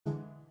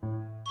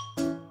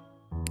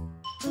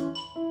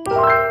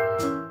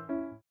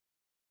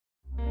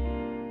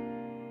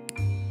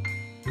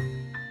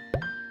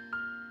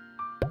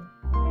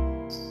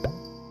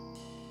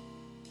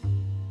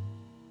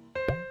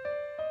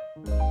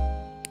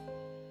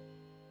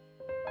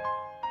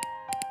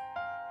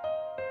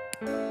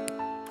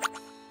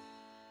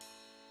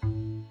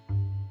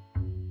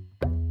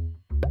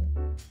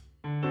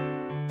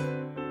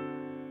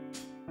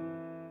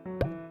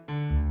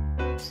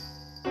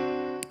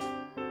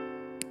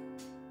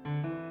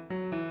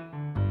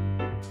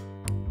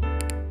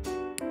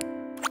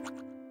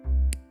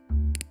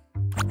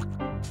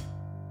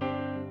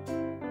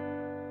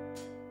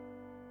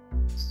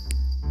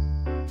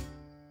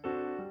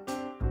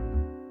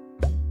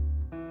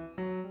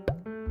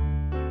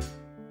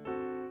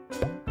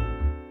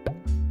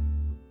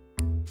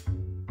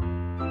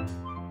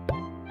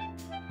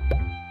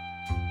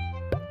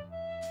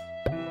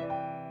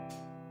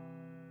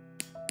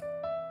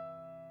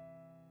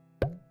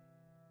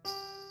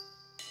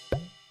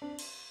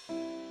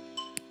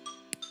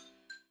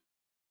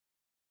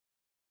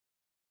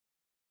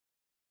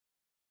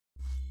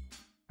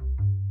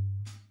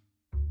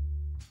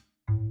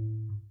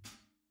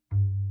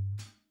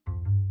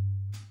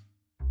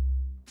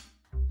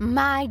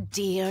My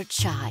dear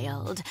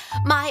child,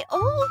 my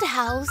old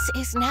house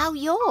is now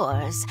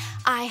yours.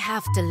 I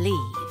have to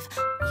leave.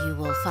 You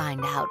will find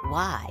out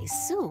why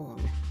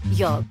soon.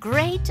 Your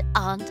great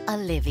Aunt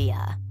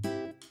Olivia.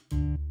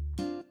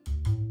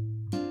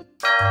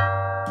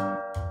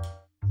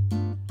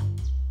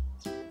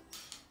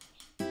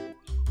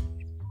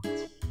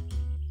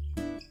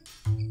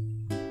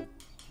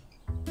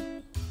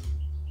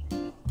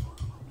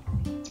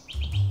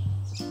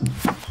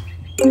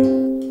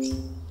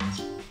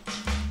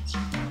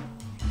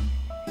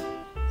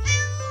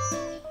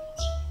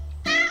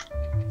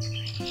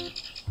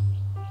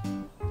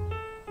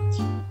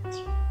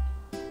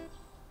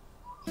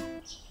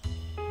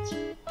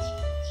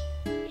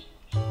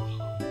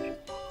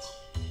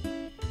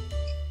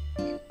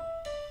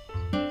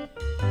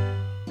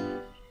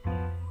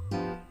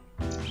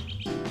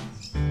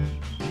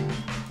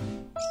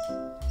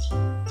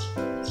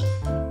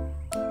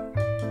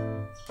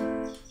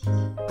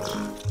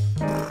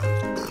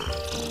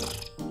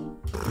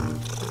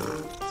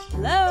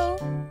 Hello?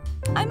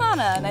 I'm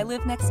Anna, and I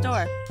live next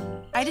door.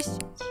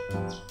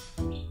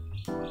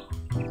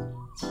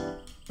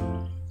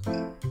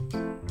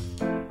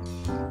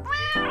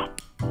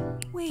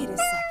 Wait a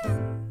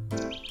second.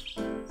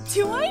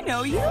 Do I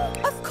know you?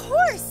 Of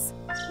course!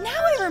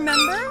 Now I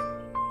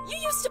remember! You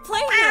used to play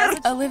here as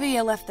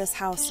Olivia left this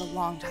house a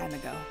long time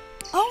ago.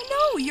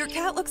 Oh no, your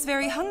cat looks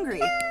very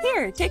hungry.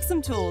 Here, take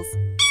some tools.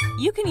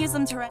 You can use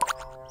them to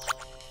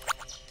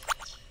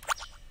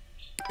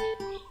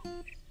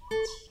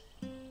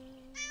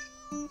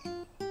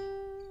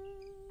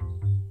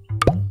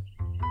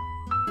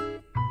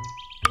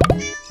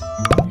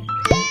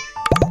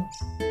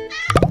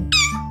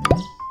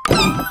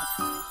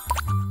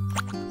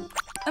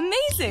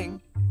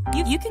Amazing!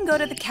 You can go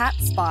to the cat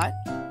spot.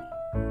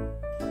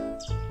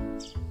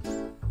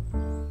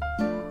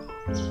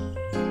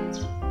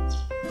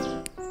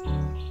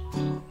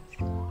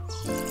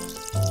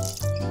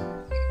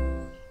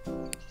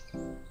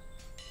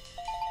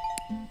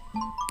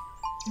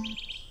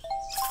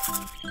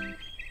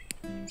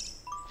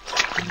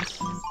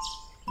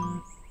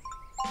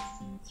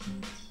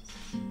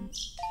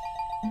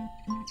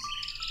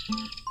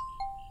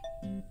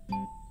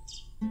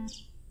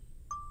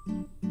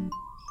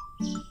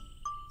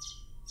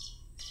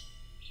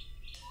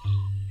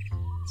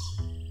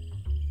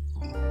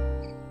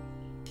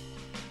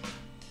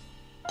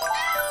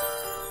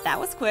 That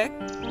was quick.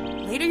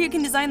 Later you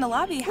can design the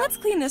lobby. Let's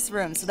clean this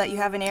room so that you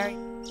have an area.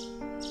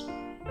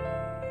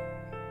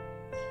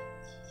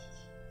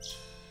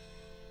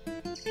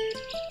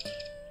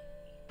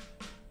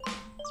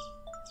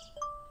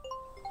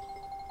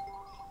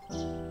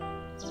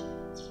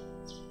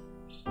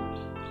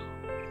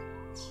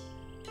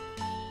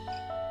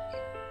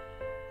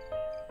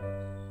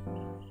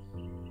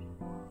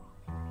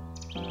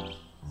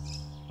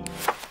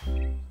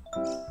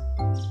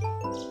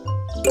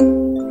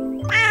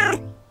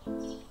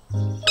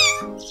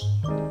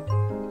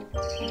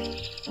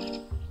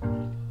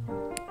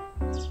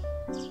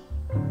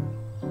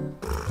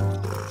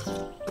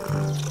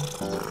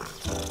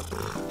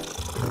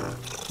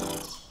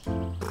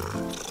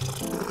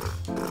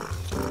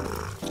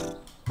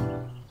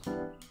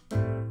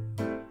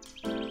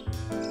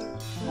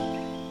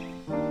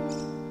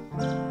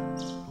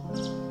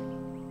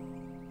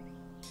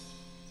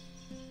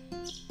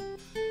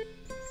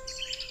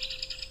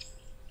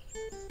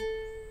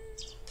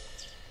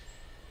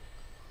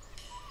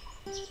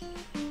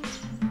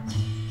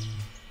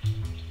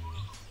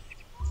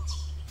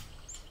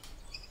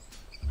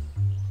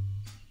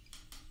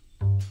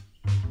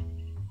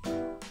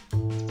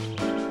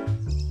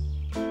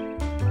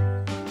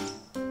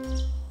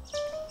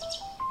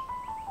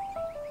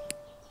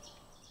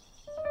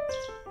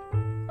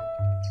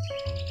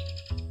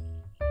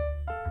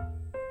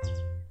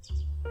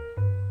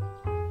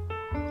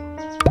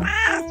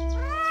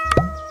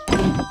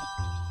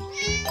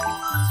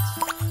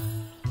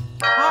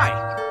 Hi,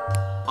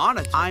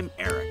 Anna, I'm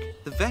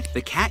Eric, the vet.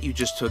 The cat you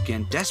just took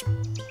in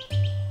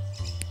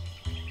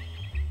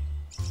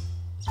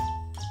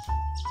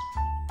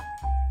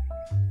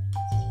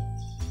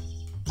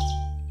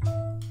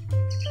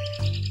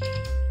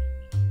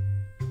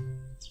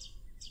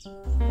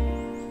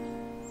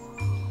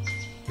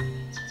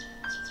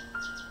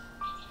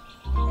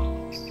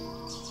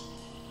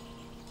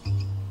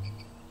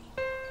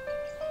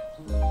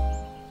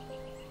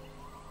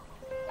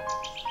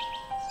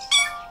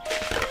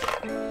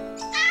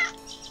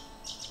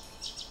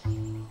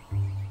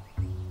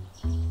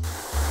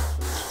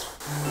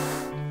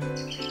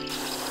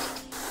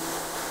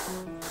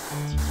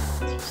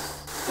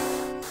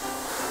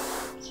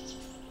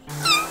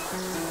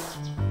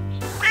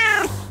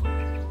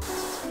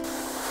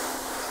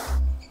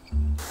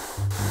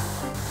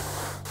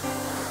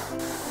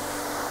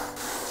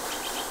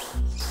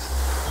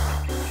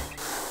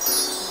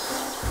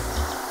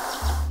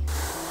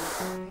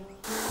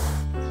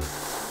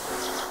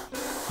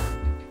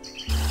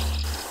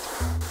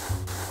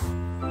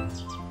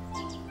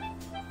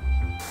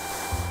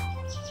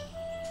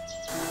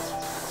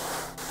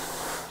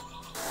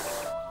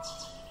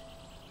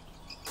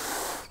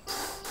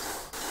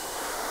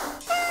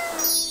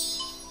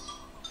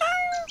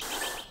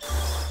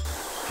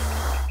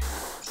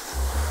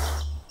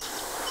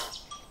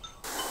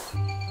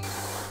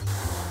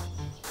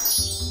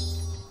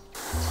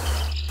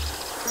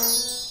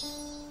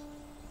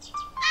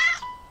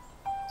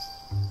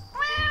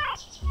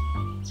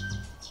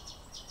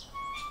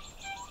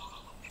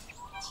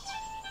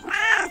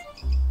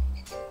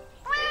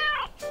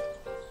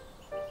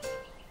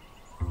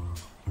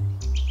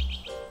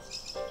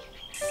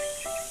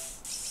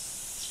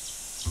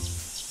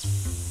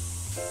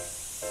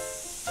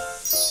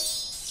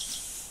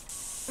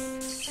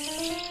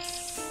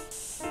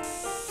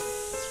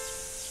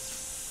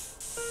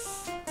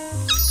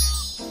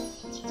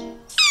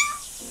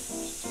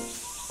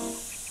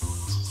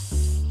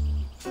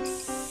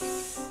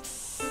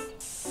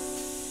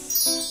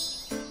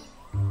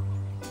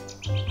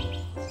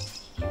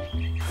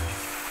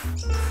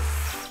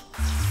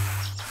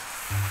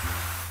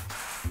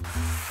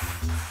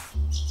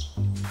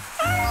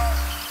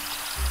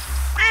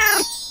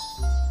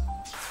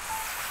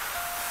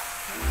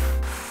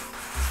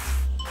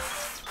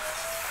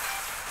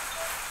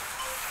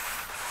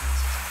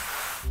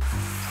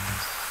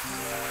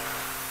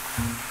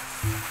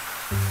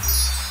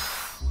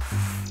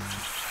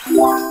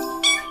Wow!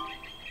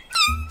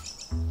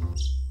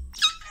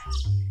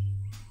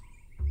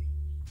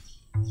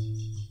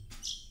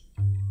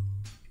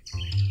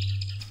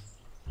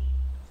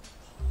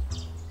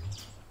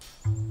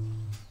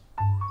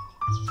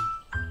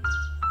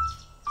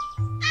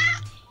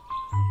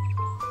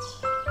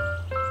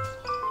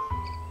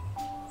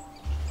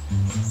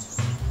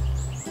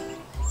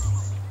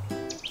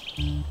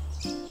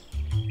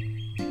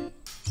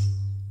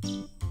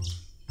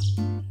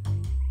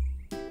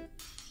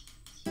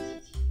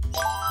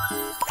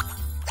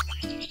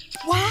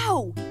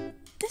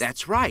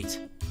 That's right.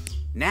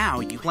 Now,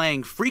 you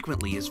playing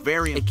frequently is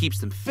it keeps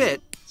them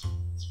fit.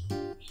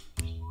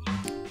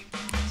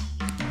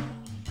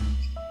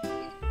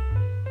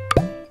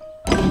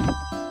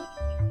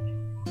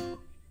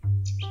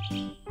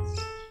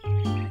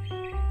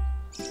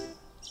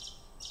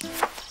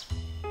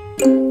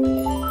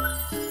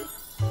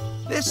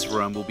 This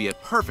room will be a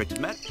perfect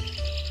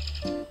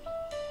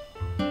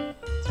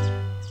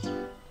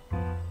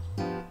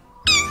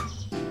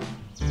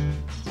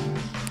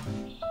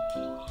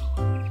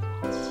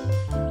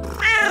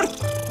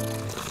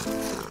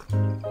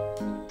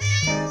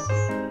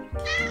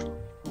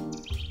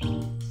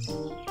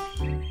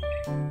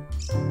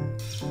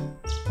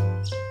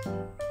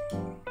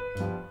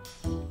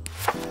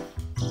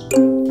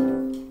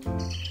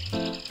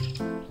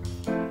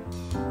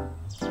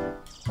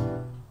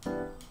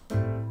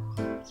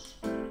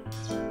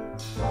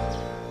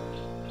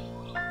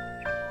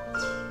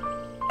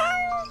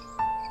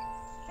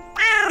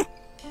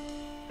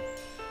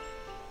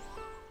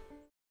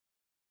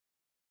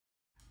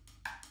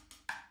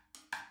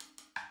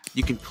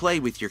You can play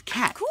with your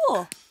cat.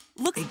 Cool.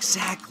 Look.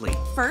 Exactly.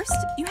 First,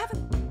 you have a...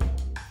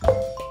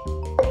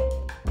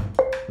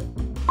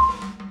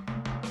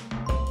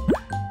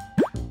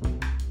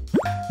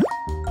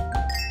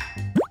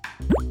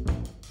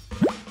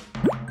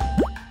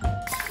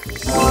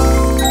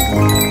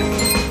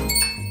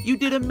 You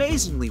did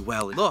amazingly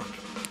well. Look,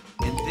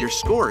 and your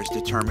score is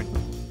determined.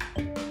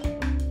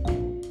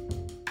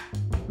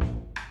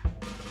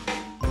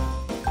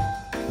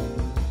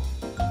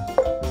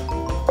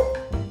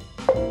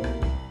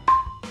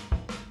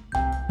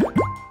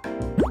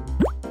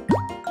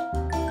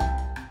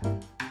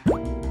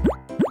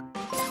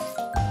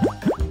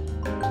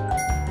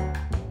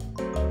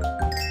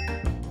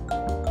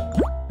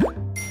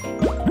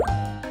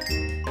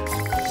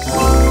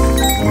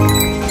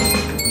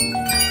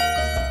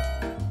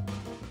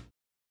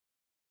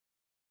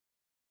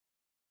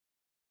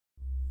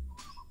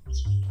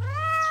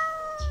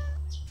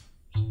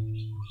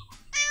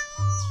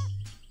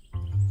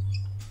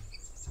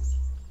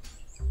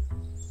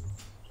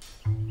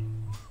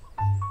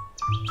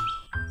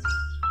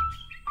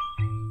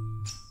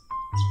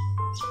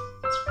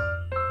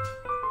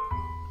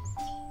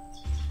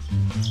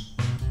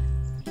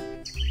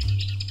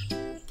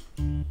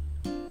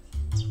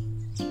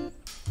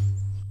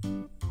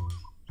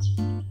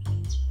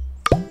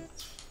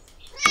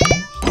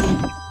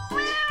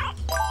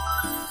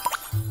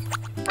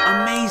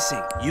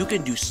 Amazing. You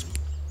can do...